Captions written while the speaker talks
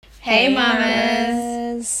Hey, mamas.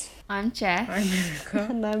 Mamas. I'm Jess. I'm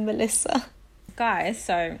Erica. And I'm Melissa. Guys,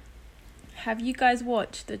 so have you guys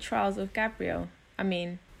watched The Trials of Gabriel? I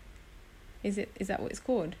mean, is that what it's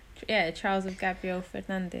called? Yeah, Trials of Gabriel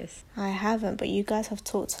Fernandez. I haven't, but you guys have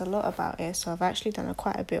talked a lot about it, so I've actually done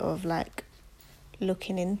quite a bit of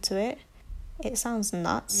looking into it. It sounds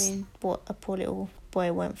nuts what a poor little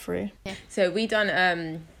boy went through. Yeah. So we done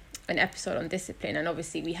an episode on discipline, and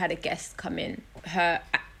obviously we had a guest come in. Her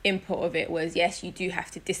input of it was, yes, you do have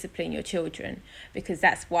to discipline your children because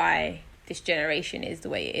that's why this generation is the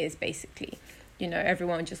way it is, basically. You know,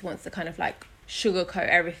 everyone just wants to kind of sugarcoat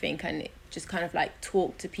everything and just kind of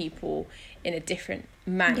talk to people in a different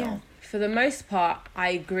manner. Yeah. For the most part, I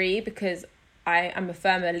agree, because I am a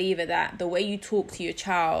firm believer that the way you talk to your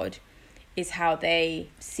child is how they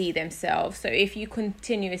see themselves. So if you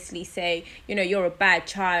continuously say, you know, you're a bad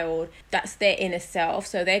child, that's their inner self.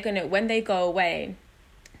 So they're gonna, when they go away,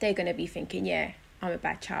 they're gonna be thinking, yeah, I'm a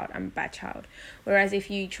bad child. Whereas if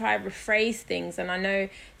you try to rephrase things, and I know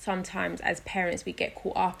sometimes as parents we get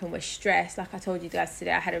caught up and we're stressed. Like I told you guys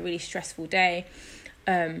today, I had a really stressful day.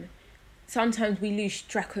 Sometimes we lose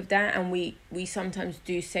track of that, and we sometimes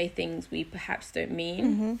do say things we perhaps don't mean.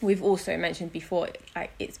 Mm-hmm. We've also mentioned before,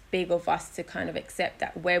 it's big of us to kind of accept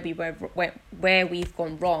that where we've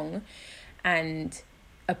gone wrong, and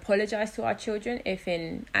apologize to our children if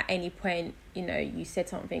at any point, you know, you said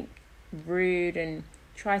something rude, and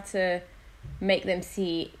try to make them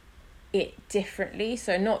see it differently.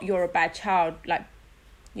 So not you're a bad child,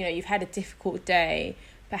 you know, you've had a difficult day,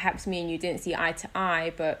 perhaps me and you didn't see eye to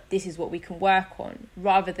eye, but this is what we can work on,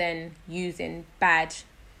 rather than using bad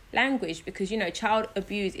language. Because, you know, child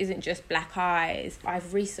abuse isn't just black eyes.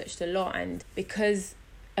 I've researched a lot, and because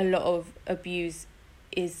a lot of abuse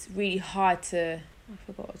is really hard to, I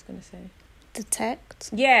forgot what I was going to say. Detect.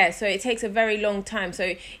 Yeah, so it takes a very long time.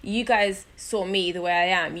 So you guys saw me the way I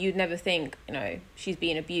am, you'd never think, you know, she's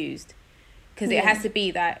being abused, because it has to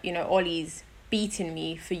be that, you know, Ollie's beating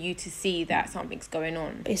me for you to see that something's going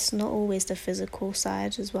on. It's not always the physical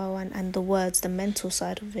side as well, and the mental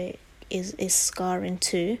side of it is scarring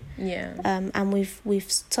too. Yeah. And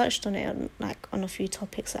we've touched on it on a few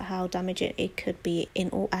topics at how damaging it could be in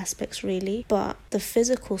all aspects, really. But the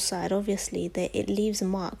physical side, obviously, it leaves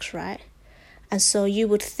marks, right? And so you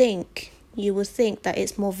would think that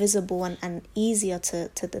it's more visible and easier to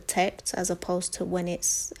detect, as opposed to when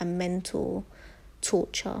it's a mental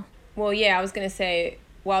torture. Well, yeah, I was going to say,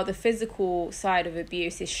 while the physical side of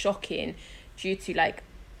abuse is shocking due to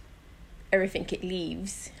everything it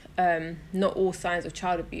leaves, not all signs of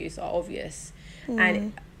child abuse are obvious.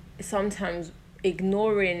 And sometimes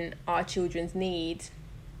ignoring our children's needs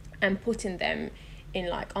and putting them in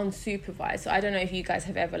unsupervised. So I don't know if you guys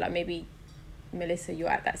have ever, maybe Melissa, you're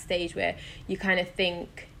at that stage where you kind of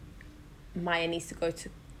think Maya needs to go to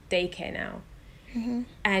daycare now.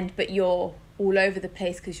 Mm-hmm. But you're all over the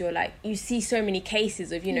place because you're you see so many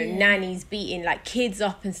cases of, you know, nannies beating kids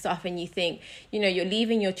up and stuff, and you think, you know, you're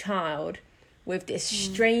leaving your child with this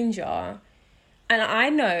stranger. And I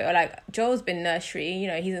know, Joel's been nursery, you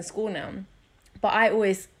know, he's in school now, but I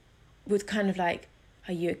always would kind of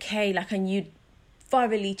are you okay? And you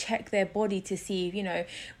thoroughly check their body to see, you know,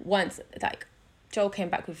 once Joel came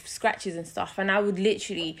back with scratches and stuff, and I would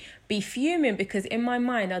literally be fuming, because in my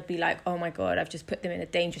mind I'd be like, oh my God, I've just put them in a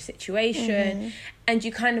dangerous situation. And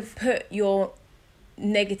you kind of put your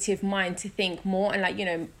negative mind to think more, and you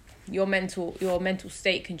know, your mental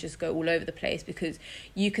state can just go all over the place, because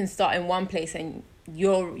you can start in one place and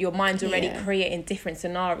your mind's already creating different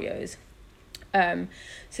scenarios.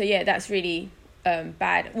 So yeah, that's really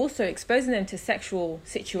bad. Also, exposing them to sexual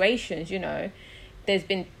situations, you know, there's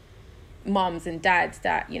been mums and dads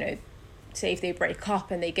that, you know, say if they break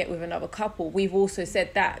up and they get with another couple, we've also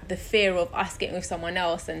said that the fear of us getting with someone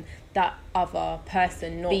else and that other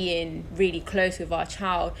person not being really close with our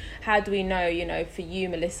child. How do we know, you know, for you,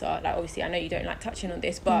 Melissa, obviously I know you don't like touching on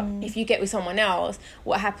this, but if you get with someone else,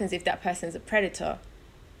 what happens if that person's a predator,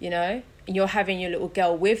 you know, and you're having your little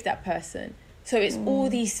girl with that person? So it's all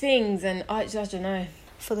these things, and I don't know.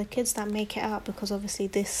 For the kids that make it out, because obviously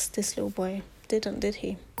this little boy didn't, did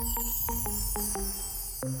he?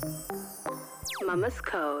 Mama's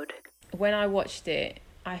Code. When I watched it,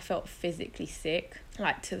 I felt physically sick,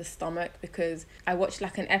 to the stomach, because I watched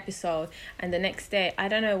an episode, and the next day, I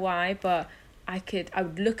don't know why, but I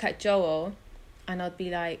would look at Joel, and I'd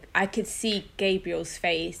be I could see Gabriel's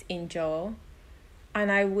face in Joel,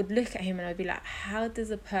 and I would look at him and I'd be like, how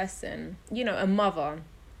does a person, you know, a mother,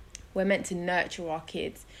 we're meant to nurture our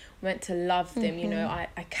kids, we're meant to love them, you know,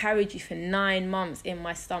 I carried you for 9 months in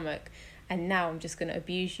my stomach, and now I'm just going to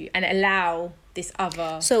abuse you and allow this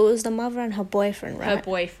other... So it was the mother and her boyfriend, right? Her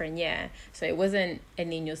boyfriend, yeah. So it wasn't El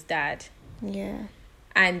Niño's dad. Yeah.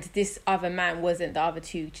 And this other man wasn't the other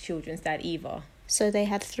two children's dad either. So they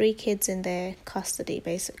had 3 kids in their custody,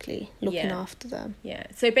 basically, looking Yeah. after them. Yeah.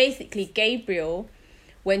 So basically, Gabriel,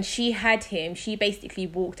 when she had him, she basically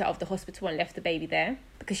walked out of the hospital and left the baby there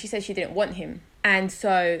because she said she didn't want him. And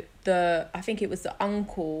so I think it was the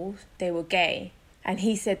uncle, they were gay. And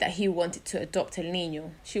he said that he wanted to adopt El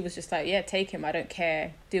Niño. She was just like, yeah, take him. I don't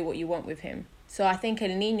care. Do what you want with him. So I think El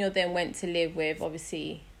Niño then went to live with,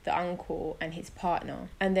 obviously, the uncle and his partner.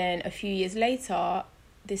 And then a few years later,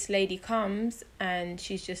 this lady comes and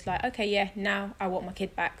she's just like, okay, yeah, now I want my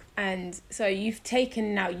kid back. And so you've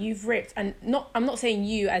ripped. And I'm not saying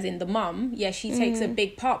you as in the mum. Yeah, she takes a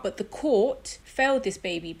big part. But the court failed this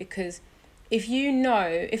baby because...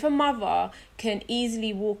 if a mother can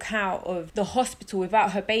easily walk out of the hospital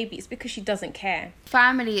without her baby, it's because she doesn't care.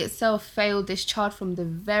 Family itself failed this child from the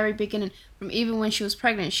very beginning. From even when she was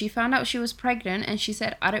pregnant. She found out she was pregnant and she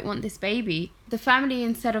said, I don't want this baby. The family,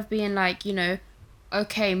 instead of being like, you know,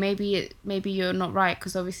 okay, maybe you're not right,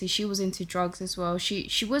 because obviously she was into drugs as well.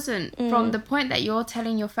 She wasn't. From the point that you're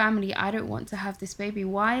telling your family, I don't want to have this baby,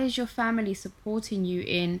 why is your family supporting you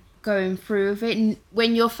in going through with it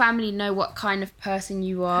when your family know what kind of person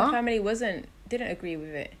you are? Her family didn't agree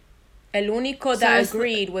with it. El único that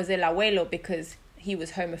agreed was el abuelo because he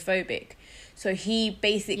was homophobic. So he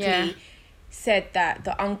basically said that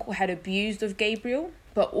the uncle had abused of Gabriel,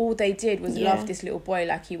 but all they did was love this little boy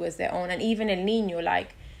like he was their own. And even El Niño,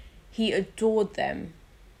 like, he adored them.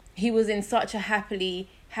 He was in such a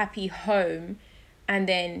happy home. And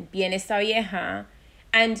then viene esta vieja.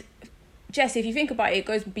 And Jess, if you think about it, it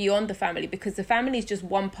goes beyond the family because the family is just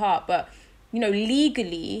one part. But, you know,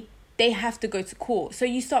 legally, they have to go to court. So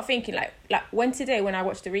you start thinking, like when I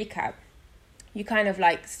watched the recap, you kind of,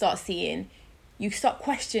 like, you start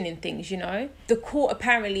questioning things, you know? The court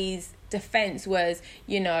apparently's defense was,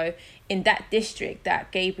 you know, in that district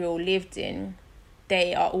that Gabriel lived in,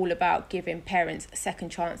 they are all about giving parents second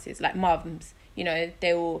chances, like mums. You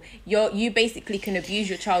know, you basically can abuse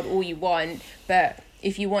your child all you want, but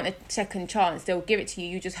if you want a second chance, they'll give it to you.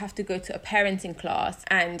 You just have to go to a parenting class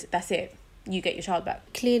and that's it. You get your child back.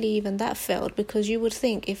 Clearly, even that failed because you would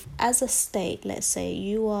think if, as a state, let's say,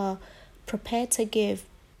 you are prepared to give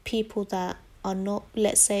people that are not,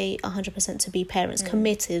 let's say, 100% to be parents,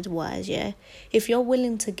 committed wise, yeah? If you're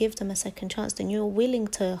willing to give them a second chance, then you're willing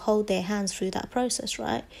to hold their hands through that process,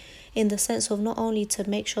 right? In the sense of not only to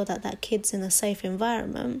make sure that that kid's in a safe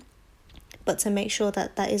environment, but to make sure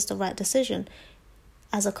that that is the right decision.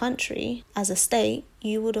 As a country, as a state,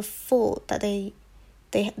 you would have thought that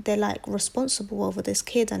they're like responsible over this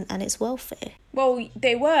kid and its welfare. Well,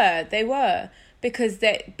 they were because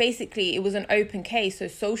basically it was an open case, so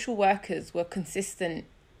social workers were consistent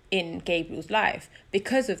in Gabriel's life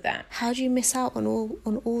because of that. How do you miss out on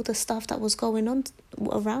all the stuff that was going on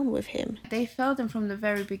around with him? They failed him from the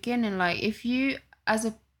very beginning. Like, if you, as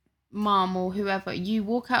a mom or whoever, you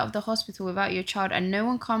walk out of the hospital without your child and no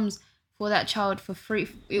one comes for that child for free.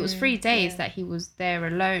 It was 3 days that he was there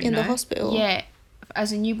alone. In the hospital? Yeah.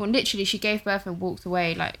 As a newborn, literally, she gave birth and walked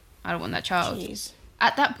away. Like, I don't want that child. Jeez.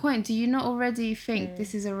 At that point, do you not already think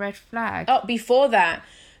this is a red flag? Oh, before,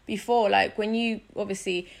 like, when you,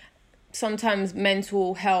 obviously, sometimes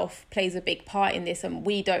mental health plays a big part in this, and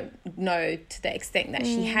we don't know to the extent that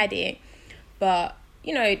she had it. But,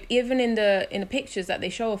 you know, even in the pictures that they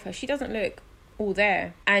show of her, she doesn't look all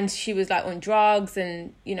there. And she was, like, on drugs,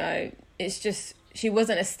 and, you know, it's just, she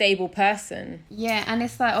wasn't a stable person. Yeah, and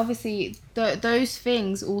it's like, obviously, those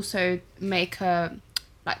things also make her,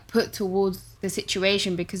 like, put towards the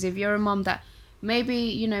situation, because if you're a mom that maybe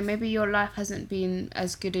your life hasn't been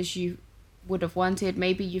as good as you would have wanted,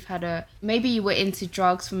 maybe you were into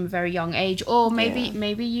drugs from a very young age, or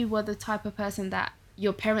maybe you were the type of person that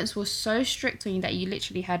your parents were so strict on you that you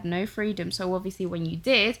literally had no freedom. So obviously when you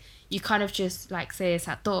did, you kind of just like say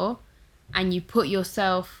sato, and you put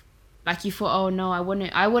yourself, like, you thought, oh no, I want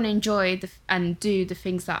to enjoy and do the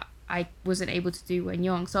things that I wasn't able to do when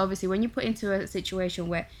young. So obviously when you put into a situation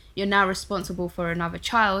where you're now responsible for another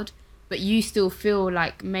child, but you still feel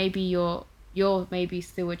like maybe you're maybe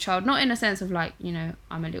still a child, not in a sense of like, you know,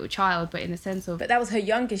 I'm a little child, but in the sense of... But that was her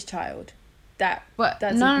youngest child. That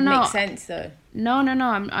doesn't no. make sense though. No,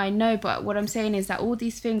 I know, but what I'm saying is that all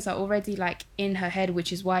these things are already like in her head,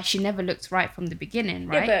 which is why she never looked right from the beginning,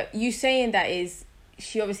 right? Yeah, but you saying that is...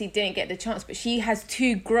 She obviously didn't get the chance, but she has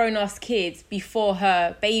 2 grown-ass kids before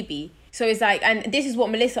her baby. So it's like, and this is what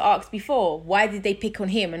Melissa asked before, why did they pick on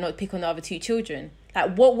him and not pick on the other 2 children?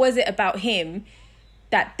 Like, what was it about him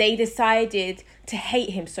that they decided to hate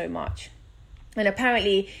him so much? And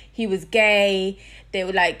apparently he was gay. There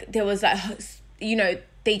was like, you know,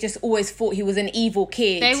 they just always thought he was an evil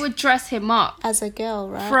kid. They would dress him up as a girl,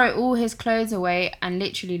 right? Throw all his clothes away and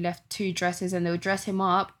literally left 2 dresses, and they would dress him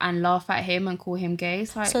up and laugh at him and call him gay.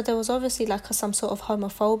 Like, so there was obviously like some sort of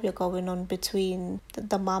homophobia going on between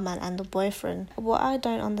the mum and the boyfriend. What I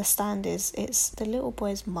don't understand is it's the little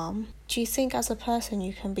boy's mum. Do you think as a person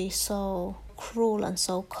you can be so cruel and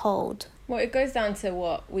so cold? Well, it goes down to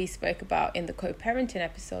what we spoke about in the co-parenting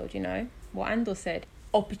episode, you know, what Andor said.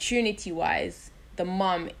 Opportunity-wise, the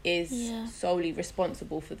mum is solely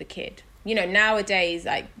responsible for the kid. You know, nowadays,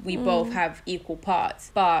 like, we both have equal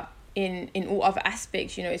parts, but in all other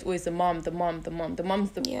aspects, you know, it's always the mum. The mum's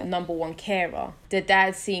the number one carer. The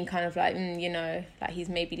dad's seen kind of like, you know, like he's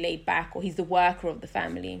maybe laid back, or he's the worker of the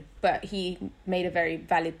family. But he made a very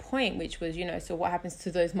valid point, which was, you know, so what happens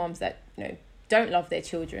to those mums that, you know, don't love their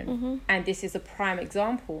children? And this is a prime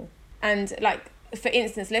example. And, like, for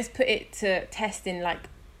instance, let's put it to test in, like,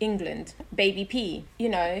 England, Baby P, you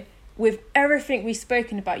know, with everything we've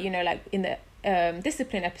spoken about, you know, like in the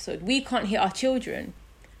discipline episode, we can't hit our children.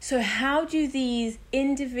 So how do these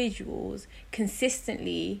individuals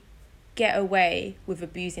consistently get away with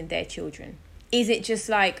abusing their children? Is it just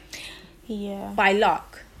like by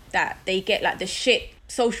luck that they get like the shit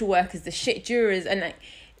social workers, the shit jurors, and like,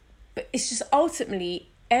 but it's just ultimately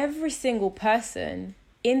every single person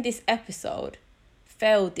in this episode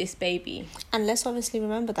failed this baby. And let's obviously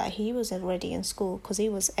remember that he was already in school because he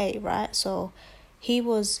was 8, right? So he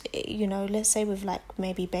was, you know, let's say with like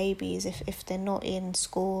maybe babies, if they're not in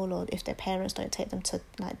school or if their parents don't take them to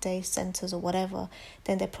like day centres or whatever,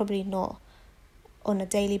 then they're probably not on a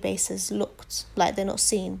daily basis looked like, they're not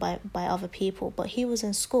seen by other people. But he was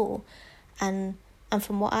in school, and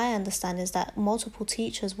from what I understand is that multiple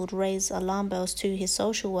teachers would raise alarm bells to his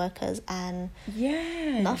social workers and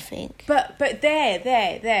nothing. But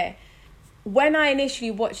there. When I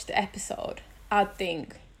initially watched the episode, I'd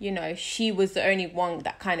think, you know, she was the only one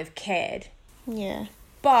that kind of cared. Yeah.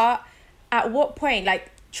 But at what point,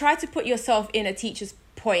 like, try to put yourself in a teacher's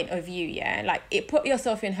point of view, yeah? Like, put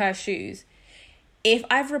yourself in her shoes. If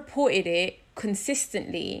I've reported it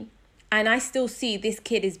consistently and I still see this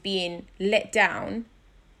kid is being let down,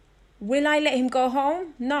 will I let him go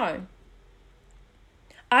home? No.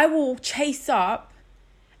 I will chase up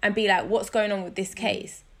and be like, what's going on with this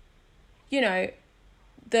case? You know,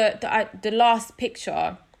 the last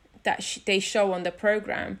picture that they show on the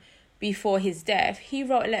program before his death, he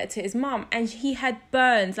wrote a letter to his mum and he had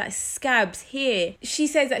burns, like scabs here. She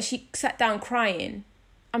says that she sat down crying.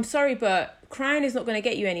 I'm sorry, but crying is not going to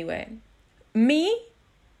get you anywhere. Me,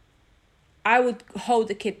 I would hold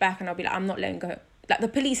the kid back and I'll be like, I'm not letting go. Like, the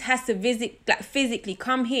police has to physically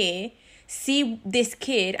come here, see this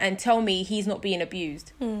kid and tell me he's not being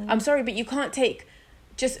abused. I'm sorry, but you can't take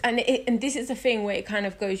just, and this is the thing where it kind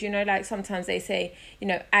of goes, you know, like sometimes they say, you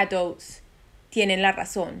know, adults tienen la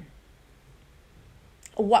razón.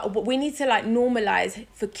 What we need to like normalize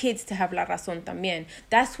for kids to have la razón también.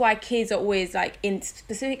 That's why kids are always like,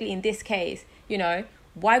 specifically in this case, you know,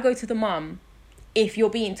 why go to the mum if you're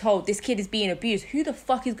being told this kid is being abused? Who the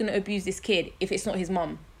fuck is going to abuse this kid if it's not his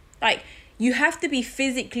mum? Like, you have to be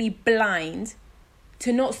physically blind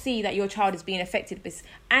to not see that your child is being affected.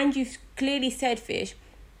 And you've clearly said, Fish,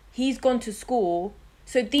 he's gone to school.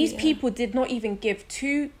 So these people did not even give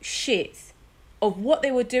 2 shits of what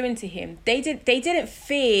they were doing to him. They didn't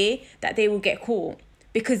fear that they would get caught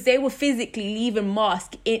because they were physically leaving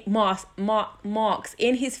marks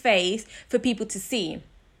in his face for people to see.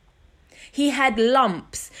 He had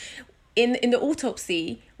lumps in the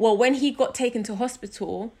autopsy. Well, when he got taken to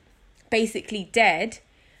hospital, basically dead,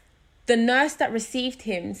 the nurse that received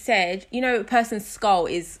him said, you know, a person's skull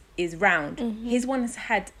is round. His one has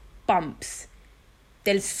had bumps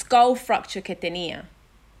del skull fracture que tenía.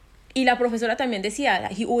 Y la profesora también decía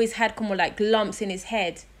that he always had como like lumps in his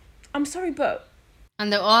head. I'm sorry, but...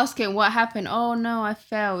 And they're asking what happened. Oh, no, I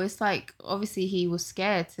fell. It's like, obviously he was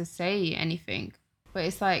scared to say anything. But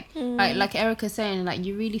it's like Erica's saying, like,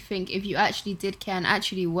 you really think if you actually did care and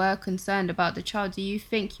actually were concerned about the child, do you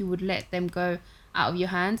think you would let them go out of your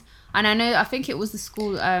hands? And I think it was the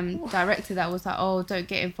school director that was like, oh, don't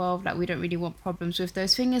get involved. Like, we don't really want problems with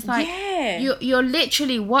those things. Like, you're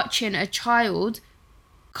literally watching a child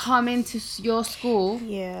come into your school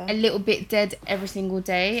a little bit dead every single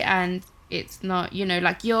day, and it's not, you know,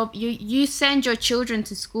 like you send your children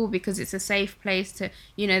to school because it's a safe place to,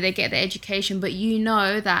 you know, they get their education, but you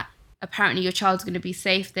know that apparently your child's going to be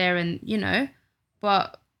safe there, and you know,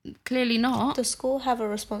 but clearly not. The school have a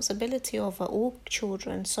responsibility over all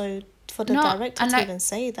children, so for the director to even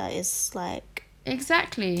say that is like,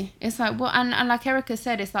 Exactly. It's like, well, and like Erica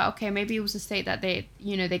said, it's like, okay, maybe it was a state that they,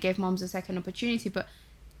 you know, they gave moms a second opportunity, but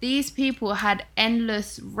these people had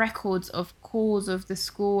endless records of calls of the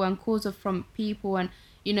school and calls of from people, and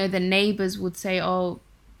you know, the neighbors would say, oh,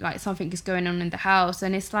 like something is going on in the house,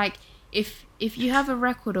 and it's like, if you have a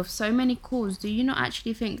record of so many calls, do you not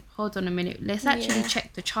actually think, hold on a minute, let's actually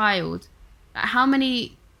check the child? Like, how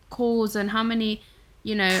many calls and how many,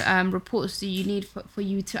 you know, reports do you need for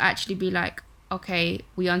you to actually be like, okay,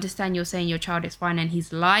 we understand you're saying your child is fine and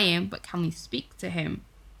he's lying, but can we speak to him?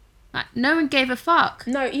 Like, no one gave a fuck.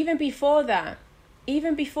 No, even before that,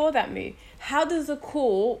 Moo, how does the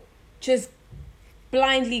court just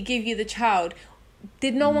blindly give you the child?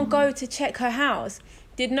 Did no one go to check her house?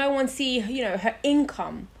 Did no one see, you know, her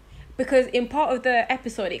income? Because in part of the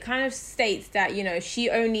episode, it kind of states that, you know, she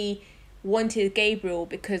only wanted Gabriel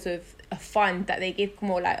because of a fund that they give,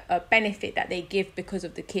 more like a benefit that they give because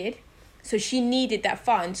of the kid. So she needed that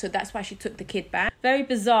fund, so that's why she took the kid back. Very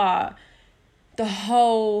bizarre, the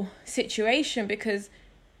whole situation, because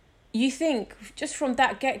you think just from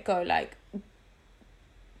that get-go, like,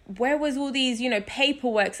 where was all these, you know,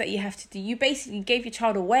 paperworks that you have to do? You basically gave your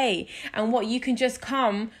child away, and what, you can just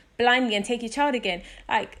come blindly and take your child again?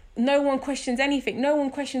 Like, no one questions anything. No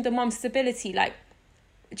one questioned the mom's stability. Like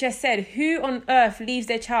Jess said, who on earth leaves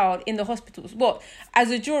their child in the hospitals? What,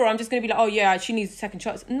 as a juror, I'm just going to be like, oh yeah, she needs a second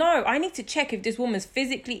chance? No, I need to check if this woman's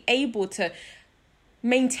physically able to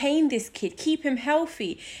maintain this kid, keep him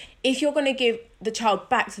healthy. If you're going to give the child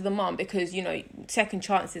back to the mom because, you know, second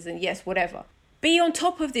chances and yes, whatever, be on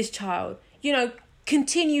top of this child, you know,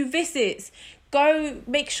 continue visits, go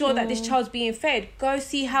make sure that this child's being fed, go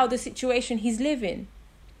see how the situation he's living.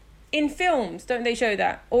 In films, don't they show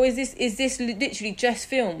that? Or is this literally just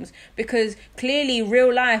films? Because clearly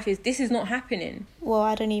real life this is not happening. Well,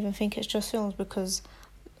 I don't even think it's just films, because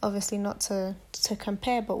obviously not to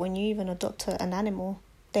compare, but when you even adopt an animal,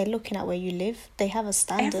 they're looking at where you live. They have a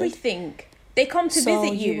standard. Everything. They come to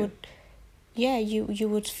visit you. You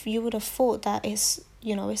would have thought that it's,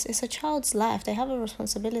 you know, it's a child's life. They have a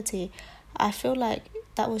responsibility. I feel like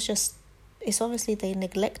that was just, it's obviously they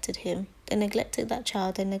neglected him. They neglected that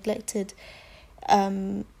child. They neglected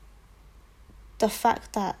the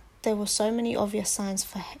fact that there were so many obvious signs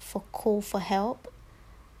for call for help,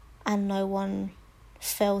 and no one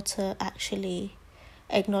failed to actually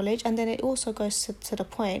acknowledge. And then it also goes to the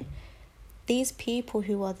point, these people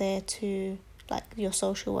who are there to, like your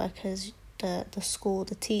social workers, the school,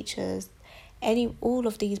 the teachers, all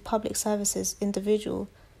of these public services, individual,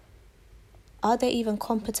 are they even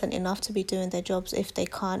competent enough to be doing their jobs if they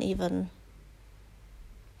can't even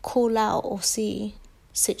call out or see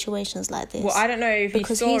situations like this? Well, I don't know if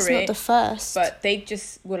because he saw he's not the first. But they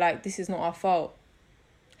just were like, this is not our fault.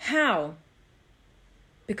 How?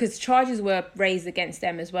 Because charges were raised against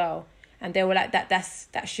them as well, and they were like,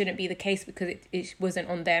 that shouldn't be the case because it wasn't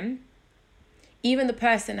on them. Even the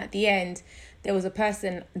person at the end, there was a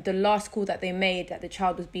person, the last call that they made that the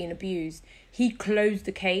child was being abused, he closed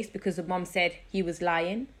the case because the mom said he was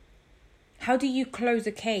lying. How do you close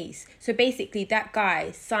a case? So basically that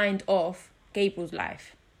guy signed off Gabriel's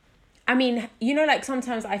life. I mean, you know, like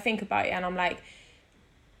sometimes I think about it and I'm like,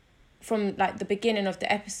 from like the beginning of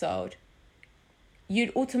the episode,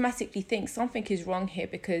 you'd automatically think something is wrong here,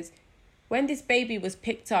 because when this baby was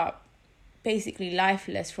picked up, basically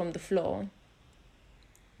lifeless from the floor,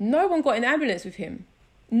 no one got an ambulance with him.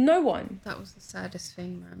 No one. That was the saddest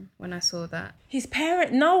thing, man, when I saw that. His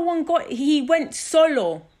parent, no one he went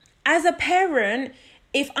solo. As a parent,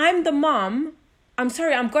 if I'm the mum, I'm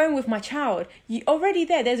sorry, I'm going with my child. You already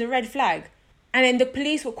there's a red flag. And then the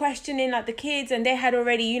police were questioning like the kids, and they had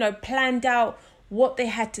already, you know, planned out what they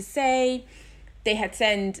had to say. They had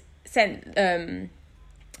sent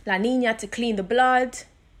La Nina to clean the blood.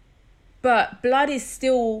 But blood is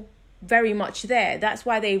still very much there. That's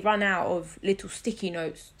why they run out of little sticky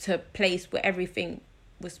notes to place where everything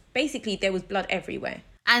was. Basically, there was blood everywhere.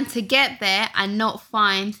 And to get there and not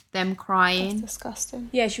find them crying. That's disgusting.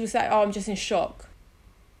 Yeah, she was like, oh, I'm just in shock.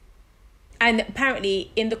 And apparently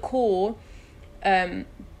in the call,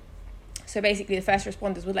 so basically the first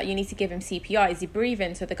responders were like, you need to give him CPR. Is he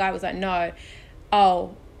breathing? So the guy was like, no.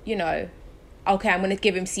 Oh, you know, okay, I'm going to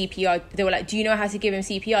give him CPR. They were like, do you know how to give him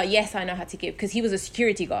CPR? Yes, I know how to give, because he was a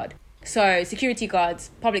security guard. So security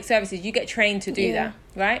guards, public services, you get trained to do that,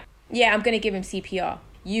 right? Yeah, I'm going to give him CPR.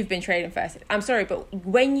 You've been trained first. I'm sorry, but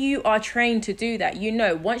when you are trained to do that, you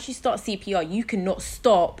know, once you start CPR, you cannot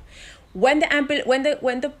stop. When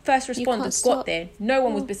the first responders got there, no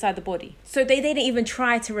one was beside the body. So they didn't even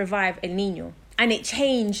try to revive El Nino. And it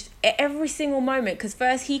changed at every single moment, because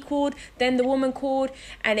first he called, then the woman called,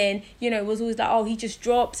 and then, you know, it was always like, oh, he just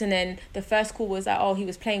dropped, and then the first call was like, oh, he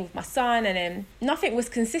was playing with my son, and then nothing was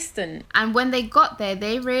consistent. And when they got there,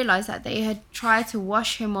 they realised that they had tried to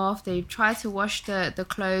wash him off. They tried to wash the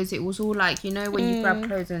clothes. It was all like, you know, when you grab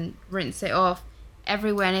clothes and rinse it off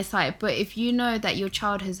everywhere. And it's like, but if you know that your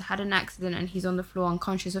child has had an accident and he's on the floor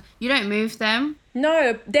unconscious, you don't move them.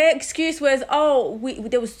 No, their excuse was, oh,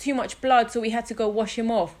 there was too much blood, so we had to go wash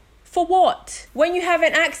him off. For what? When you have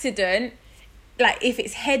an accident, like if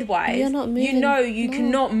it's head-wise, You're not moving. you know you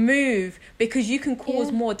cannot move because you can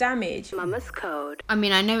cause more damage. Mama's code. I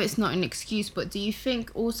mean, I know it's not an excuse, but do you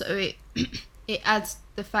think also it adds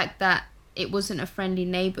the fact that it wasn't a friendly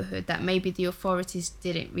neighborhood, that maybe the authorities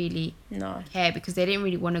didn't really care because they didn't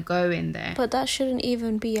really want to go in there? But that shouldn't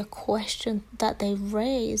even be a question that they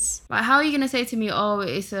raise. Like, how are you going to say to me, oh,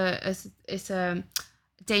 it's a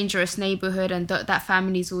dangerous neighborhood and that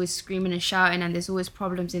family's always screaming and shouting and there's always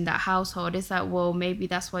problems in that household? It's like, well, maybe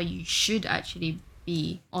that's why you should actually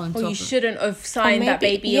be on top. Or you shouldn't have signed maybe, that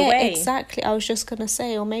baby Yeah, away. exactly. I was just going to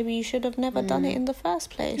say, or maybe you should have never done it in the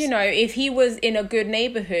first place. You know, if he was in a good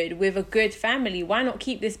neighborhood with a good family, why not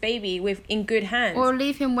keep this baby in good hands? Or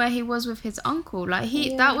leave him where he was with his uncle. Like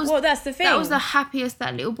that's the thing. That was the happiest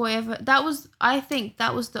that little boy ever. I think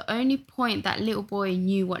that was the only point that little boy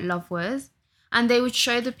knew what love was. And they would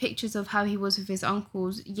show the pictures of how he was with his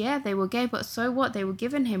uncles. Yeah, they were gay, but so what? They were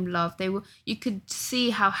giving him love. You could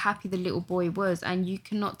see how happy the little boy was, and you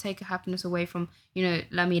cannot take happiness away from, you know,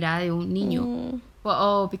 la mirada de un niño.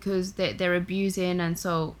 But because they're abusing, and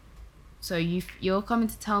so you're coming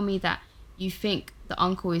to tell me that you think the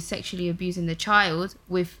uncle is sexually abusing the child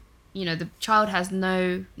with, you know, the child has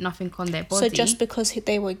nothing on their body. So just because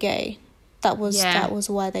they were gay, that was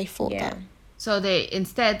why they thought that. So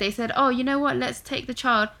they said, oh, you know what, let's take the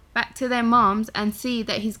child back to their moms and see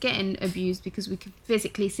that he's getting abused because we can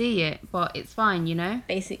physically see it, but it's fine, you know?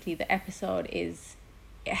 Basically, the episode it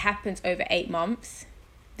happens over 8 months,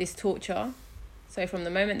 this torture. So from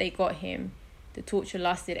the moment they got him, the torture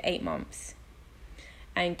lasted 8 months.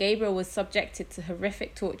 And Gabriel was subjected to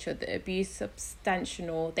horrific torture, the abuse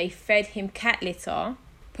substantial. They fed him cat litter,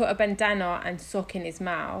 put a bandana and sock in his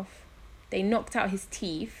mouth. They knocked out his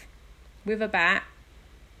teeth with a bat,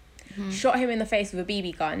 shot him in the face with a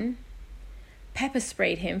BB gun, pepper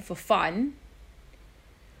sprayed him for fun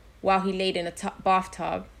while he laid in a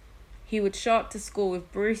bathtub. He would show up to school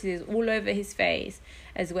with bruises all over his face,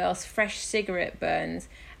 as well as fresh cigarette burns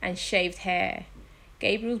and shaved hair.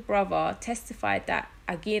 Gabriel's brother testified that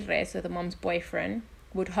Aguirre, so the mum's boyfriend,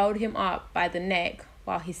 would hold him up by the neck,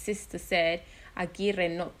 while his sister said Aguirre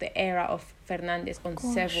knocked the air out of Fernandez on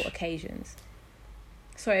several occasions.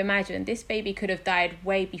 So imagine, this baby could have died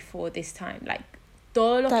way before this time. Like,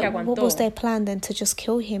 todo lo que aguantó. What was their plan then? To just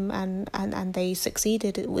kill him, and they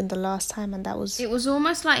succeeded in the last time, and that was... It was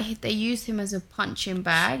almost like they used him as a punching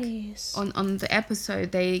bag. Jeez. On the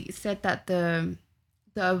episode. They said that the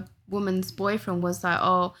woman's boyfriend was like,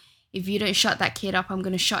 oh, if you don't shut that kid up, I'm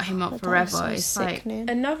going to shut him up forever. So it's sickening.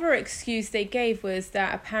 Like... Another excuse they gave was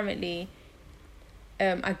that apparently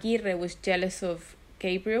Aguirre was jealous of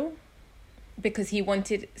Gabriel, because he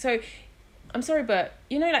wanted... So, I'm sorry, but,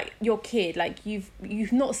 you know, like, your kid, like, you've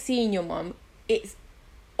not seen your mum. It's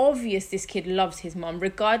obvious this kid loves his mum,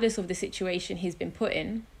 regardless of the situation he's been put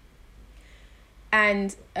in.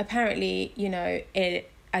 And apparently, you know,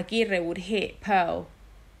 Aguirre would hit Pearl.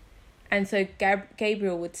 And so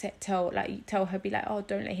Gabriel would tell her, be like, oh,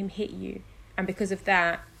 don't let him hit you. And because of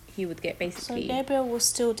that, he would get basically... So Gabriel was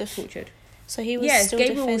still tortured. So he was still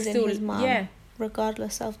defending his mum,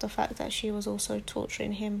 regardless of the fact that she was also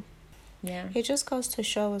torturing him. Yeah. It just goes to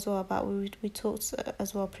show as well about, we talked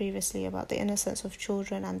as well previously about the innocence of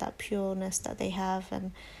children and that pureness that they have,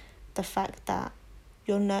 and the fact that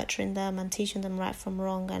you're nurturing them and teaching them right from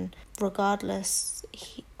wrong, and regardless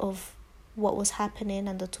of what was happening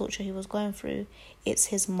and the torture he was going through, it's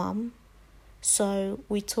his mum. So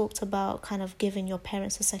we talked about kind of giving your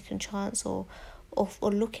parents a second chance, or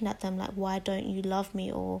looking at them like, why don't you love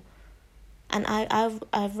me? And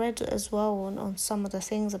I've read as well on some of the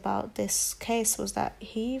things about this case, was that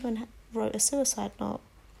he even wrote a suicide note.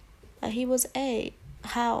 Like, he was 8.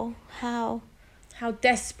 How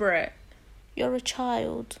desperate. You're a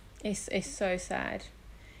child. It's so sad.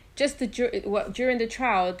 During the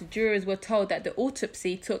trial, the jurors were told that the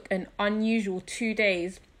autopsy took an unusual 2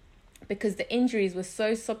 days because the injuries were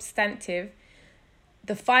so substantive.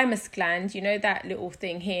 The thymus gland, you know, that little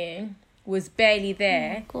thing here, was barely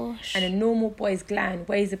there. Oh my gosh. And a normal boy's gland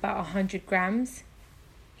weighs about 100 grams.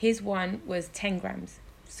 His one was 10 grams.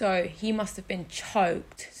 So he must have been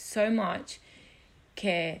choked so much.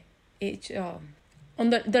 care. On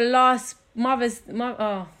the last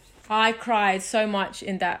I cried so much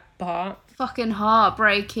in that part. Fucking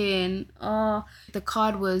heartbreaking. Oh, the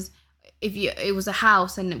card was, it was a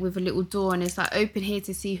house and with a little door, and it's like, open here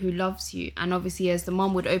to see who loves you. And obviously, as the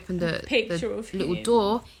mom would open the little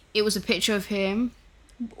door, it was a picture of him,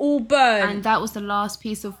 all burned, and that was the last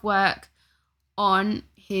piece of work on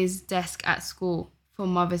his desk at school for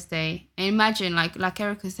Mother's Day. And imagine, like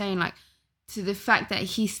Erica was saying, like, to the fact that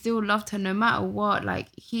he still loved her no matter what. Like,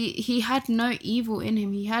 he had no evil in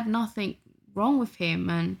him. He had nothing wrong with him.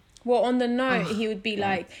 And well, on the note, he would be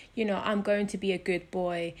like, you know, I'm going to be a good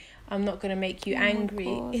boy. I'm not going to make you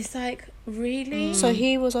angry. It's like, really? So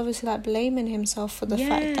he was obviously like blaming himself for the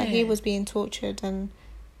fact that he was being tortured, and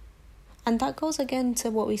that goes again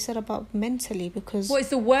to what we said about mentally, because... Well, it's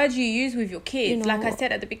the words you use with your kids. You know, like I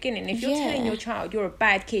said at the beginning, if you're telling your child you're a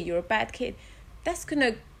bad kid, that's going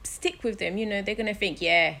to stick with them. You know, they're going to think,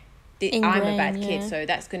 I'm a bad kid, so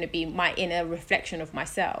that's going to be my inner reflection of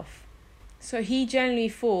myself. So he generally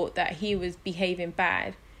thought that he was behaving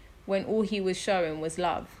bad when all he was showing was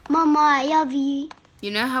love. Mama, I love you.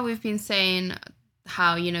 You know how we've been saying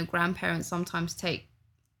how, you know, grandparents sometimes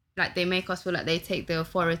they make us feel like they take the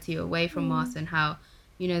authority away from us, and how,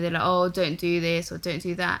 you know, they're like, oh, don't do this or don't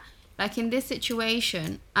do that. Like in this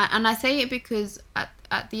situation, and I say it because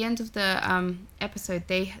at the end of the episode,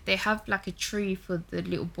 they have like a tree for the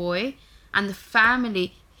little boy, and the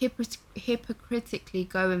family hypocritically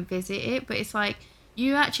go and visit it. But it's like,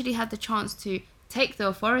 you actually had the chance to take the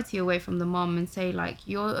authority away from the mom and say, like,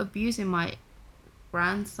 you're abusing my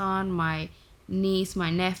grandson, my niece, my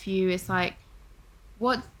nephew. It's like,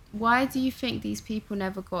 why do you think these people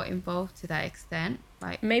never got involved to that extent?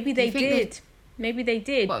 Like, maybe they did. Maybe they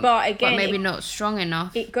did, but again, maybe not strong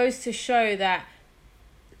enough. It goes to show that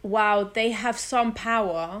while they have some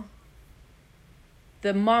power,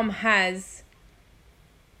 the mum has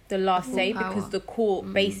the last say power, because the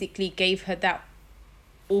court basically gave her that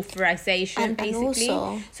authorization, basically. And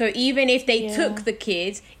also, so even if they took the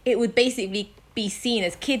kids, it would basically be seen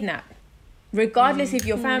as kidnap. Regardless of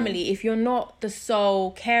your family, if you're not the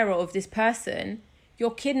sole carer of this person,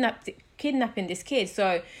 you're kidnapping this kid.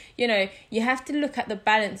 So, you know, you have to look at the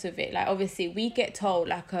balance of it. Like, obviously, we get told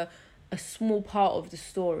like a small part of the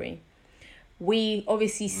story. We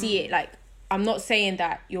obviously see it. Like, I'm not saying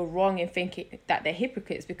that you're wrong in thinking that they're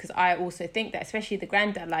hypocrites, because I also think that, especially the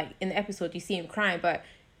granddad, like in the episode, you see him crying, but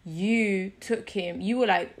you were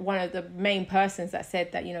like one of the main persons that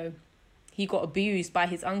said that, you know, he got abused by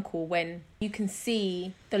his uncle, when you can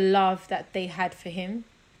see the love that they had for him.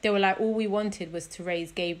 They were like, all we wanted was to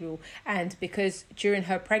raise Gabriel. And because during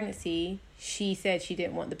her pregnancy, she said she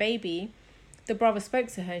didn't want the baby, the brother spoke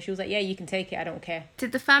to her and she was like, yeah, you can take it, I don't care.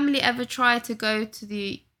 Did the family ever try to go to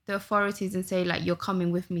the authorities and say, like, you're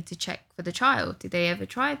coming with me to check for the child? Did they ever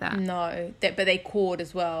try that? No, but they called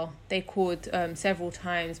as well. They called several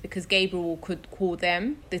times, because Gabriel could call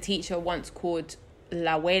them. The teacher once called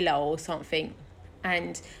La Abuela or something,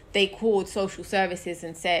 and they called social services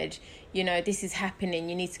and said, you know, this is happening,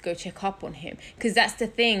 you need to go check up on him. Because that's the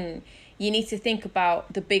thing, you need to think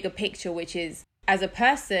about the bigger picture, which is, as a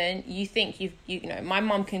person, you think you know, my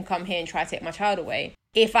mum can come here and try to take my child away.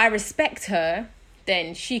 If I respect her,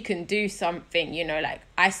 then she can do something, you know, like,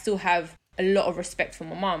 I still have a lot of respect for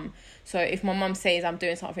my mum. So if my mum says I'm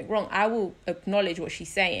doing something wrong, I will acknowledge what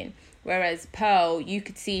she's saying. Whereas Pearl, you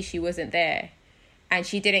could see she wasn't there, and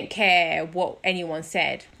she didn't care what anyone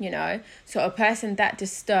said, you know. So a person that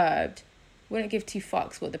disturbed wouldn't give two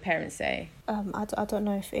fucks what the parents say. I don't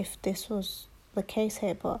know if this was the case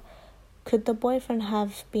here, but could the boyfriend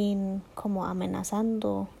have been como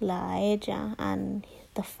amenazando a ella and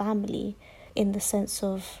the family, in the sense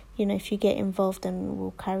of, you know, if you get involved, then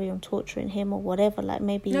we'll carry on torturing him or whatever? Like,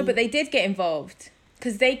 maybe... No, but they did get involved.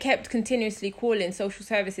 Because they kept continuously calling social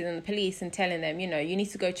services and the police and telling them, you know, you need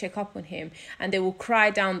to go check up on him. And they will cry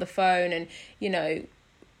down the phone. And, you know,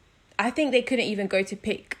 I think they couldn't even go to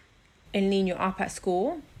pick El Niño up at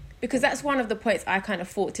school. Because that's one of the points I kind of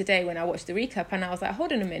thought today when I watched the recap. And I was like,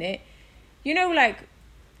 hold on a minute. You know, like,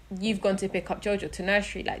 you've gone to pick up Jojo to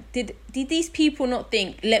nursery. Like, did these people not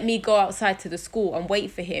think, let me go outside to the school and wait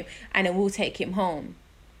for him and then we'll take him home?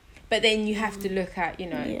 But then you have to look at, you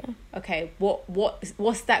know, okay,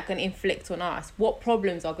 what's that going to inflict on us? What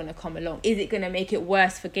problems are going to come along? Is it going to make it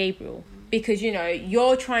worse for Gabriel? Because, you know,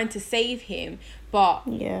 you're trying to save him, but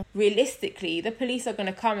realistically, the police are going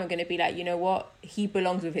to come and going to be like, you know what? He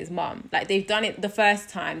belongs with his mum. Like, they've done it the first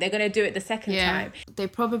time. They're going to do it the second time. They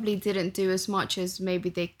probably didn't do as much as maybe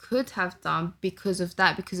they could have done because of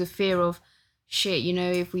that, because of fear of, shit, you know,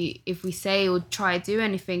 if we say or try to do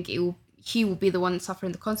anything, it will, he will be the one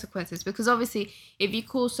suffering the consequences. Because obviously, if you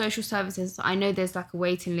call social services, I know there's like a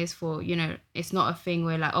waiting list for, you know, it's not a thing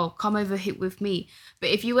where like, oh, come over here with me. But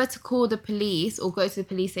if you were to call the police or go to the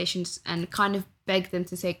police stations and kind of beg them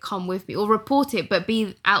to say, come with me, or report it, but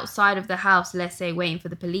be outside of the house, let's say, waiting for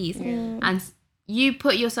the police, and you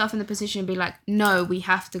put yourself in the position and be like, no, we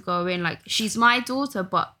have to go in. Like, she's my daughter,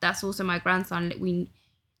 but that's also my grandson. We,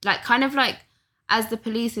 like, kind of like, as the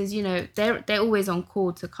police is, you know, they're always on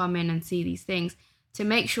call to come in and see these things to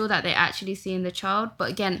make sure that they're actually seeing the child. But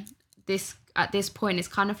again, at this point, it's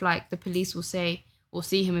kind of like the police will say or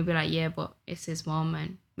see him and be like, yeah, but it's his mom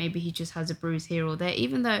and maybe he just has a bruise here or there,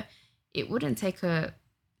 even though it wouldn't take a,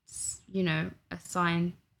 you know, a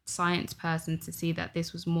science person to see that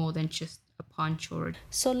this was more than just a punch or a...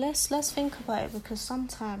 So let's think about it, because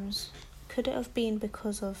sometimes could it have been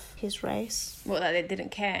because of his race? What, that they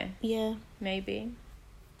didn't care? Yeah, Maybe.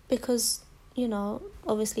 because you know,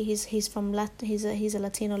 obviously he's a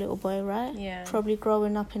Latino little boy, right? Yeah. Probably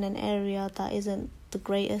growing up in an area that isn't the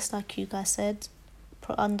greatest, like you guys said,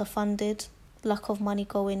 underfunded, lack of money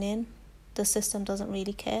going in. The system doesn't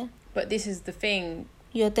really care. But this is the thing.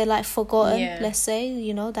 They're like forgotten. Yeah. Let's say,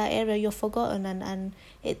 you know, that area you're forgotten, and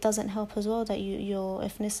it doesn't help as well that your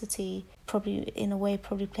ethnicity probably in a way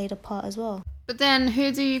probably played a part as well. But then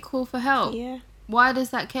who do you call for help? Yeah. Why does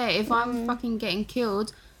that care? If I'm fucking getting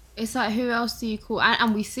killed, it's like, who else do you call?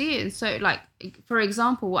 And we see it. So, like, for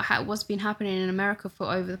example, what's been happening in America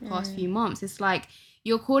for over the past few months, it's like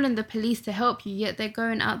you're calling the police to help you, yet they're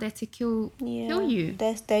going out there to kill you.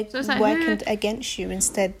 They're So it's like, working against you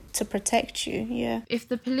instead to protect you. Yeah. If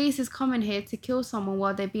the police is coming here to kill someone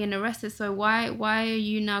while they're being arrested, so why are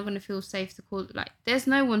you now going to feel safe to call? Like, there's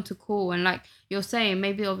no one to call. And like you're saying,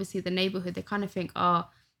 maybe obviously the neighborhood, they kind of think, oh,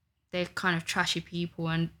 they're kind of trashy people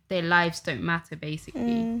and their lives don't matter,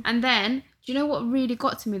 basically. And then, do you know what really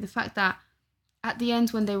got to me? The fact that at the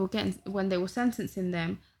end when they were sentencing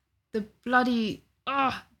them, the bloody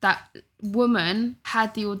that woman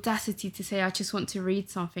had the audacity to say, I just want to read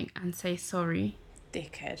something and say sorry.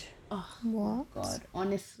 Dickhead. Oh, What? God,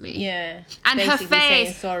 honestly. Yeah. And her Basically saying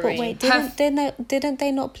face. sorry. But wait, didn't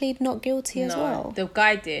they not plead not guilty as well? The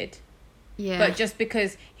guy did. Yeah. But just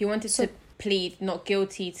because he wanted to plead not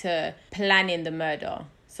guilty to planning the murder.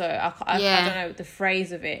 So I don't know the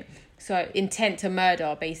phrase of it. So intent to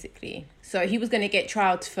murder, basically. So he was going to get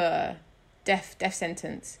trialed for death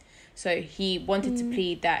sentence. So he wanted to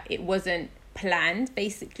plead that it wasn't planned,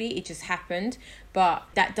 basically. It just happened. But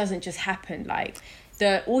that doesn't just happen. Like,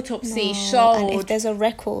 the autopsy showed... And if there's a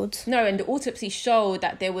record... No, and the autopsy showed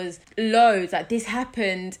that there was loads. Like, this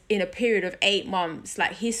happened in a period of 8 months.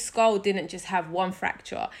 Like, his skull didn't just have one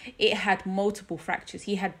fracture. It had multiple fractures.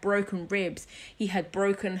 He had broken ribs. He had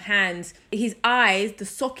broken hands. His eyes, the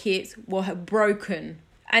sockets were broken.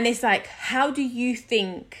 And it's like, how do you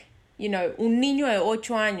think, you know, un niño de 8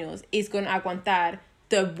 años is going to aguantar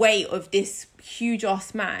the weight of this huge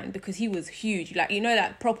ass man, because he was huge, like, you know,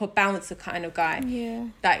 that proper bouncer kind of guy. Yeah.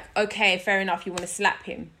 Like, okay, fair enough, you want to slap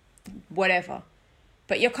him, whatever,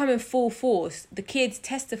 but you're coming full force. The kids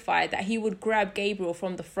testified that he would grab Gabriel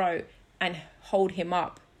from the throat and hold him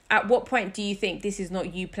up. At what point do you think this is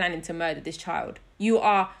not you planning to murder this child? You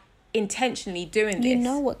are intentionally doing this. You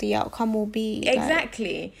know what the outcome will be.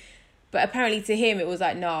 Exactly. But apparently to him it was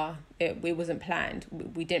like, nah, it wasn't planned.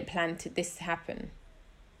 We didn't plan this to happen.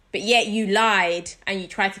 But yet you lied and you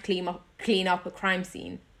tried to clean up a crime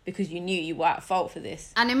scene because you knew you were at fault for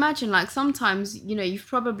this. And imagine, like, sometimes, you know, you've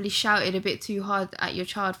probably shouted a bit too hard at your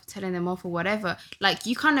child for telling them off or whatever. Like,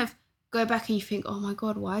 you kind of go back and you think, oh my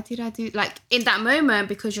God, why did I do... Like, in that moment,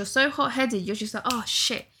 because you're so hot-headed, you're just like, oh,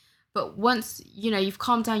 shit. But once, you know, you've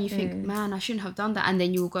calmed down, you think, man, I shouldn't have done that. And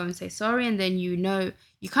then you will go and say sorry. And then, you know,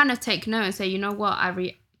 you kind of take note and say, you know what,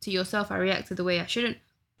 to yourself, I reacted the way I shouldn't.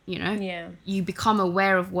 You know, you become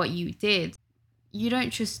aware of what you did. You don't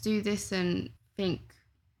just do this and think,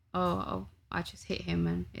 oh, I just hit him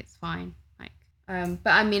and it's fine. Like, but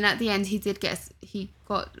I mean, at the end, he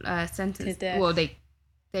got sentenced. Well,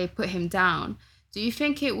 they put him down. Do you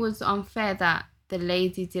think it was unfair that the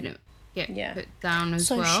lady didn't get put down as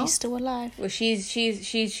well? So she's still alive. Well,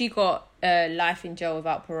 she got life in jail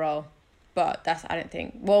without parole. But I don't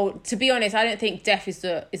think. Well, to be honest, I don't think death is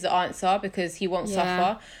the answer, because he won't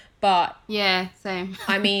suffer. But yeah, same.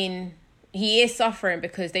 I mean, he is suffering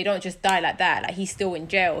because they don't just die like that. Like, he's still in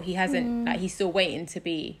jail. He hasn't. Like, he's still waiting to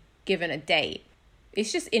be given a date.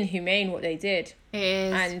 It's just inhumane what they did. It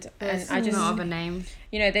is. And I just not of a name.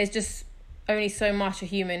 You know, there's just only so much a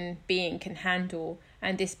human being can handle.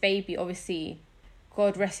 And this baby, obviously,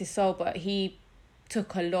 God rest his soul, but he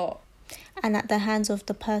took a lot. And at the hands of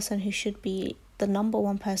the person who should be the number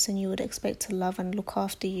one person you would expect to love and look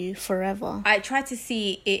after you forever. I try to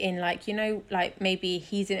see it in like, you know, like maybe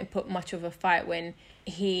he didn't put much of a fight when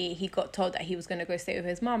he got told that he was going to go stay with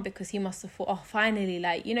his mum, because he must have thought, oh, finally,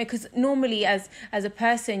 like, you know, because normally as a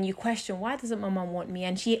person you question, why doesn't my mum want me?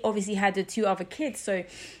 And she obviously had the 2 other kids, so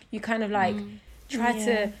you kind of like try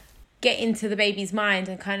to get into the baby's mind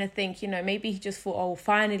and kind of think, you know, maybe he just thought, oh,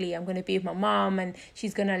 finally I'm going to be with my mum and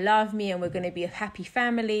she's going to love me and we're going to be a happy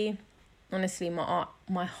family. Honestly,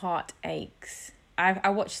 my heart aches. I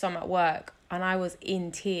watched some at work and I was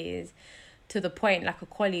in tears, to the point like a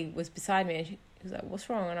colleague was beside me and he was like, what's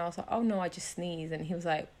wrong? And I was like, oh no, I just sneezed. And he was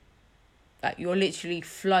like, you're literally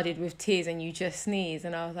flooded with tears and you just sneeze.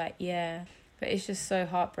 And I was like, yeah. But it's just so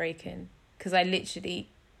heartbreaking, because I literally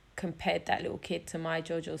compared that little kid to my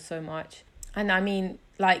Jojo so much. And I mean,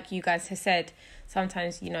 like you guys have said,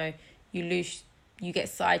 sometimes, you know, you get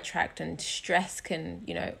sidetracked and stress can,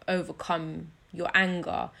 you know, overcome your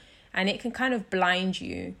anger and it can kind of blind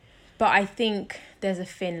you. But I think there's a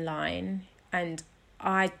thin line, and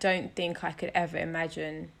I don't think I could ever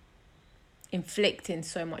imagine inflicting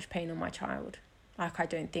so much pain on my child. Like, I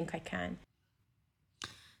don't think I can.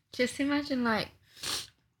 Just imagine, like,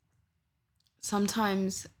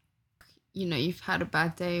 sometimes, you know, you've had a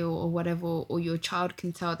bad day or whatever, or your child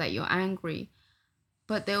can tell that you're angry,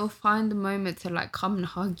 but they'll find the moment to, like, come and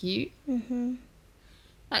hug you. Mm-hmm.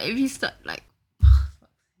 Like, if you start, like...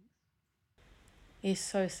 It's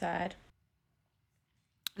so sad.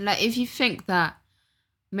 Like, if you think that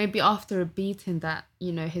maybe after a beating that,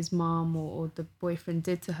 you know, his mom or the boyfriend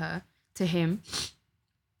did to him,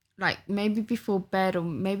 like, maybe before bed or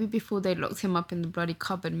maybe before they locked him up in the bloody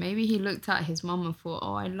cupboard, maybe he looked at his mom and thought,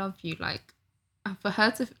 oh, I love you. Like, and for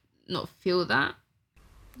her to not feel that.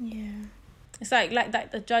 Yeah. It's like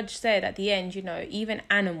the judge said at the end, you know, even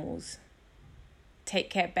animals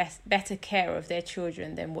take better care of their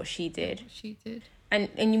children than what she did. She did.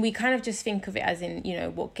 And we kind of just think of it as in, you know,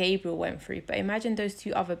 what Gabriel went through. But imagine those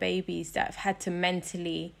 2 other babies that have had to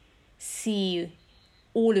mentally see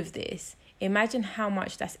all of this. Imagine how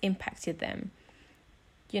much that's impacted them.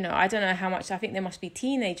 You know, I don't know how much. I think they must be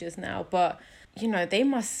teenagers now. But, you know, they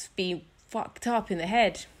must be fucked up in the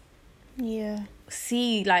head. Yeah.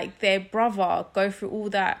 See, like, their brother go through all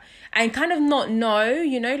that and kind of not know,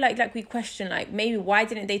 you know, like we question, like, maybe why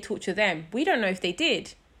didn't they torture them? We don't know if they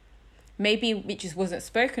did. Maybe it just wasn't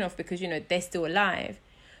spoken of because, you know, they're still alive.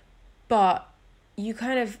 But you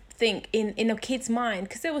kind of think in a kid's mind,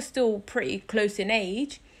 because they were still pretty close in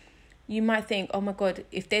age, you might think, oh my God,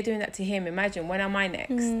 if they're doing that to him, imagine, when am I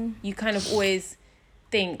next? You kind of always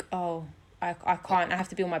think, oh, I can't, I have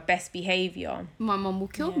to be on my best behaviour. My mum will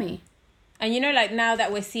kill me. And, you know, like, now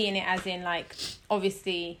that we're seeing it as in, like,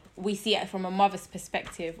 obviously we see it from a mother's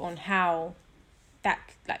perspective on how that,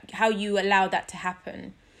 like, how you allow that to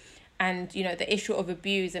happen. And, you know, the issue of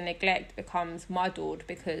abuse and neglect becomes muddled,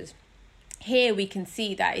 because here we can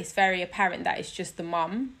see that it's very apparent that it's just the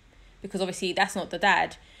mum, because obviously that's not the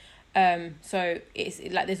dad. So it's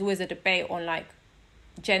like there's always a debate on, like,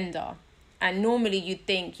 gender. And normally you'd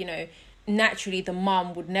think, you know, naturally the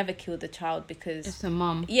mum would never kill the child because... It's a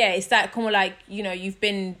mum. Yeah, it's that kind of like, you know, you've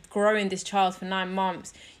been growing this child for 9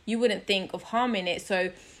 months. You wouldn't think of harming it.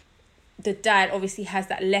 So the dad obviously has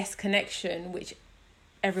that less connection, which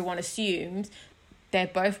everyone assumes. They're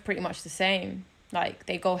both pretty much the same. Like,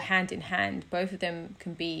 they go hand in hand. Both of them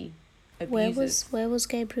can be abusers. Where was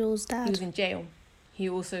Gabriel's dad? He was in jail. He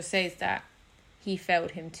also says that he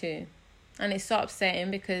failed him too. And it's so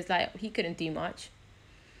upsetting because, like, he couldn't do much.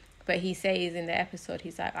 But he says in the episode,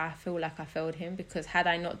 he's like, I feel like I failed him because had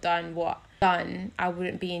I not done what done, I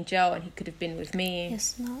wouldn't be in jail and he could have been with me.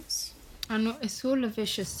 It's nuts. And it's all a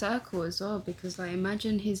vicious circle as well, because, like,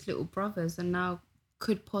 imagine his little brothers and now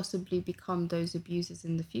could possibly become those abusers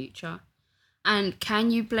in the future. And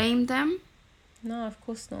can you blame them? No, of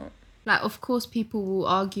course not. Like, of course people will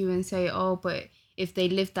argue and say, oh, but if they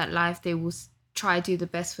live that life, they will try to do the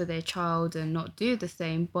best for their child and not do the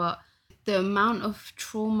same. But the amount of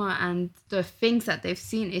trauma and the things that they've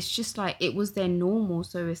seen, it's just like it was their normal.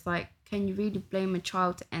 So it's like, can you really blame a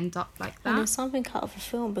child to end up like that? And it's something out of a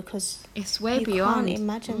film, because it's way beyond. You can't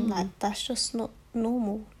imagine, like, that's just not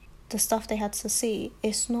normal. The stuff they had to see,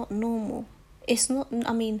 it's not normal. It's not,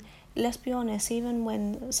 I mean, let's be honest, even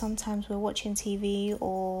when sometimes we're watching TV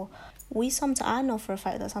or I know for a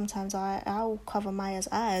fact that sometimes I'll cover Maya's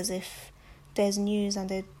eyes if there's news and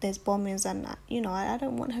there's bombings, and, you know, I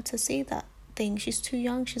don't want her to see that thing. She's too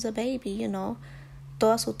young, she's a baby, you know.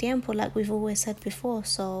 Todo su tiempo, like we've always said before.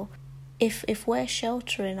 So if we're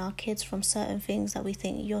sheltering our kids from certain things that we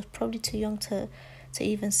think you're probably too young to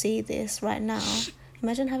even see this right now,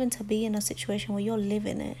 Imagine having to be in a situation where you're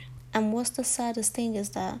living it. And what's the saddest thing is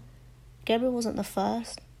that Gabriel wasn't the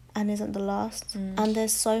first and isn't the last. And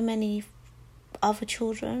there's so many other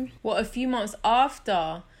children. Well, a few months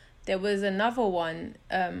after, there was another one.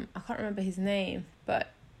 I can't remember his name,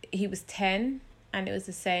 but he was 10 and it was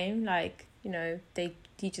the same. Like, you know,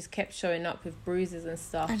 he just kept showing up with bruises and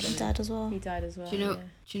stuff. And he died as well. He died as well. Do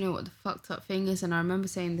you know what the fucked up thing is? And I remember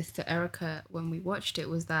saying this to Erica when we watched it,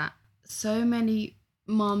 was that so many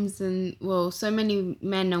moms and, well, so many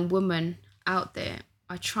men and women out there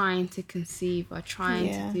are trying to conceive, are trying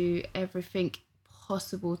to do everything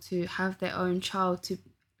possible to have their own child, to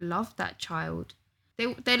love that child.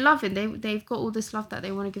 They love it. They've got all this love that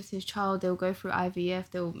they want to give to his child. They'll go through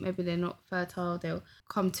IVF. Maybe they're not fertile. They'll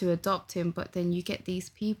come to adopt him. But then you get these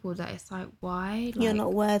people that it's like, why? You're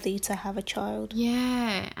not worthy to have a child.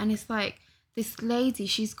 Yeah, and it's like, this lady,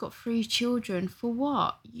 she's got 3 children. For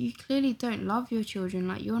what? You clearly don't love your children.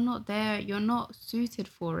 Like, you're not there. You're not suited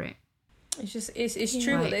for it. It's just, it's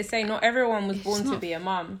true what they say. Not everyone was born to be a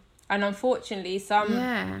mum. And unfortunately,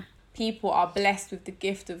 some people are blessed with the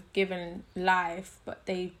gift of giving life, but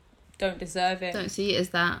they don't deserve it. Don't see it as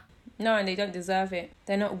that. No, and they don't deserve it.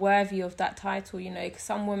 They're not worthy of that title, you know, 'cause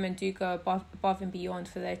some women do go above and beyond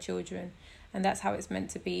for their children. And that's how it's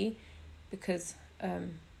meant to be, because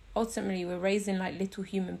ultimately we're raising like little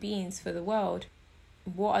human beings for the world.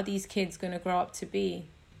 What are these kids going to grow up to be?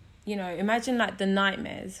 You know, imagine like the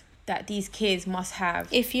nightmares that these kids must have.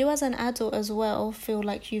 If you as an adult as well feel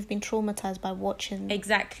like you've been traumatized by watching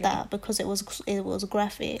that because it was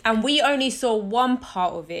graphic. And we only saw one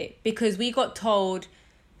part of it because we got told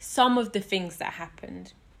some of the things that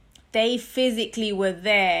happened. They physically were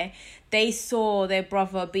there. They saw their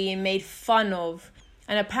brother being made fun of.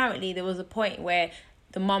 And apparently there was a point where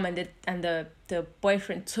the mum and the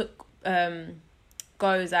boyfriend took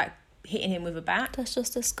goes at hitting him with a bat. That's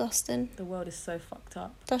just disgusting. The world is so fucked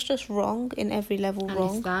up. That's just wrong in every level. And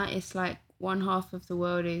wrong. It's like one half of the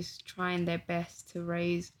world is trying their best to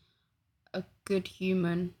raise a good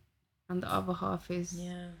human, and the other half is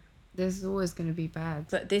there's always going to be bad.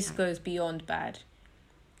 But this goes beyond bad,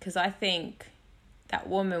 because I think that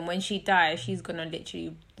woman, when she dies, she's gonna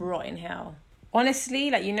literally rot in hell. Honestly,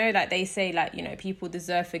 like, you know, like they say, like, you know, people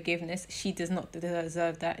deserve forgiveness. She does not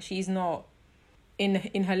deserve that. She's not.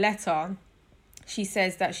 In her letter, she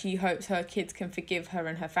says that she hopes her kids can forgive her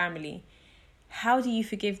and her family. How do you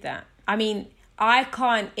forgive that? I mean, I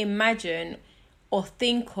can't imagine or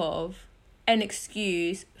think of an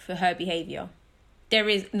excuse for her behaviour. There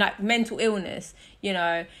is, like, mental illness, you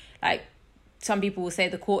know, like, some people will say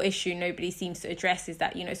the core issue nobody seems to address is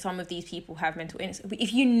that, you know, some of these people have mental illness. But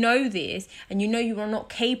if you know this and you know you are not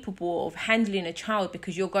capable of handling a child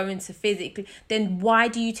because you're going to physically, then why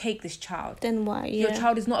do you take this child? Then why? Your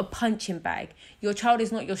child is not a punching bag. Your child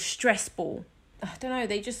is not your stress ball. I don't know.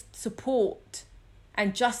 They just support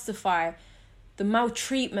and justify the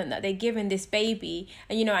maltreatment that they're giving this baby.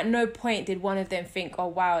 And, you know, at no point did one of them think, oh,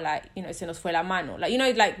 wow, like, you know, se nos fue la mano. Like, you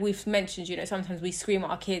know, like we've mentioned, you know, sometimes we scream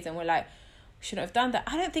at our kids and we're like, shouldn't have done that.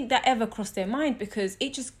 I don't think that ever crossed their mind, because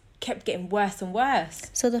it just kept getting worse and worse.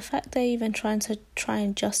 So the fact they're even trying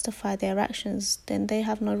and justify their actions, then they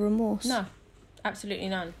have no remorse. No, absolutely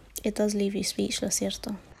none. It does leave you speechless,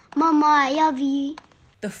 cierto? Mama, I love you.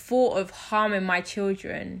 The thought of harming my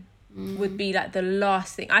children would be like the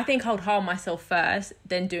last thing. I think I would harm myself first,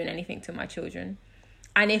 then doing anything to my children.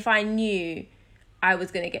 And if I knew I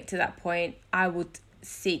was going to get to that point, I would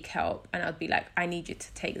seek help, and I'd be like, I need you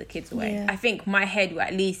to take the kids away. Yeah. I think my head will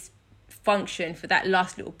at least function for that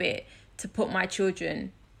last little bit to put my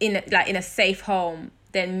children in a safe home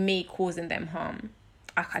than me causing them harm.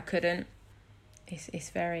 I couldn't. It's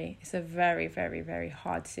a very, very, very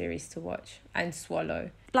hard series to watch and swallow.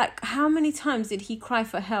 Like, how many times did he cry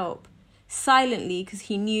for help silently because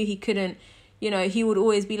he knew he couldn't, you know, he would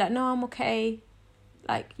always be like, no, I'm okay.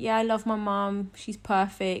 Like, yeah, I love my mom. She's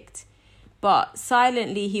perfect. But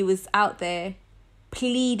silently, he was out there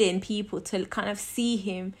pleading people to kind of see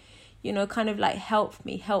him, you know, kind of like, help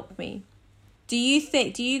me. Do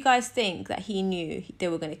you guys think that he knew they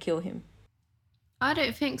were going to kill him? I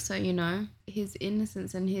don't think so, you know. His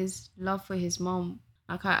innocence and his love for his mom.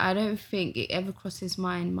 Like, I don't think it ever crossed his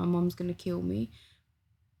mind, my mom's going to kill me.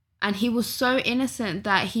 And he was so innocent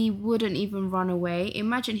that he wouldn't even run away.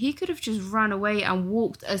 Imagine, he could have just run away and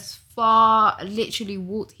walked as far, literally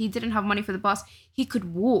walked. He didn't have money for the bus. He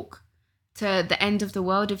could walk to the end of the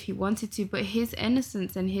world if he wanted to. But his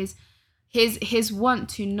innocence and his want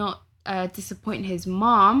to not disappoint his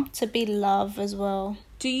mom. To be loved as well.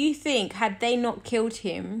 Do you think, had they not killed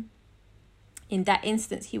him, in that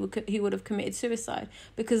instance he would have committed suicide,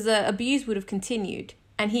 because the abuse would have continued,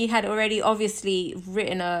 and he had already obviously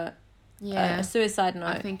written a suicide note.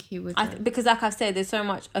 I think he would. Because like I've said, there's so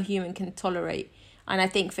much a human can tolerate, and I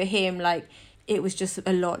think for him, like, it was just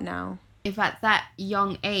a lot now. If at that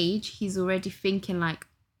young age he's already thinking like,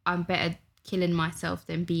 I'm better killing myself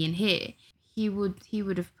than being here, he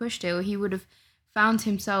would have pushed it, or he would have found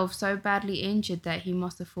himself so badly injured that he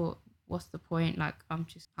must have thought, what's the point? Like,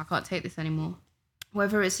 I can't take this anymore.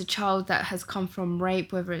 Whether it's a child that has come from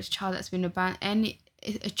rape, whether it's a child that's been abandoned,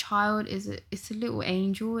 a child it's a little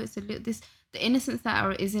angel. The innocence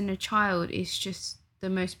that is in a child is just the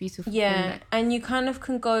most beautiful thing. And you kind of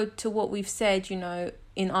can go to what we've said, you know,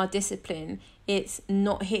 in our discipline. It's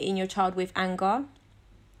not hitting your child with anger,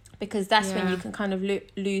 because that's when you can kind of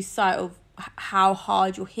lose sight of how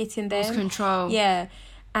hard you're hitting them. Lost control. Yeah.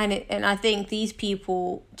 And I think these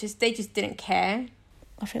people just didn't care.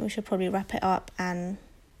 I think we should probably wrap it up, and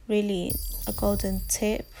really a golden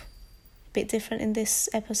tip, a bit different in this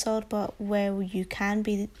episode, but where you can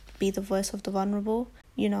be the voice of the vulnerable.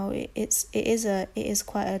 You know, it is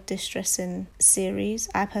quite a distressing series.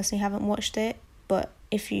 I personally haven't watched it, but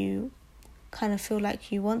if you kind of feel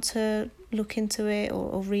like you want to look into it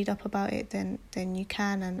or read up about it, then you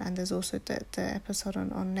can, and there's also the episode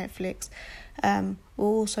on Netflix. We'll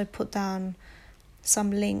also put down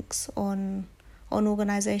some links on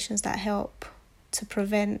organisations that help to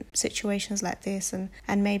prevent situations like this, and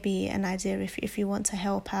maybe an idea if you want to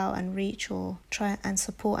help out and reach or try and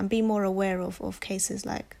support and be more aware of cases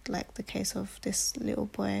like the case of this little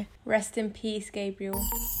boy. Rest in peace, Gabriel.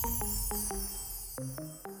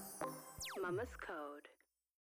 Mama's Code.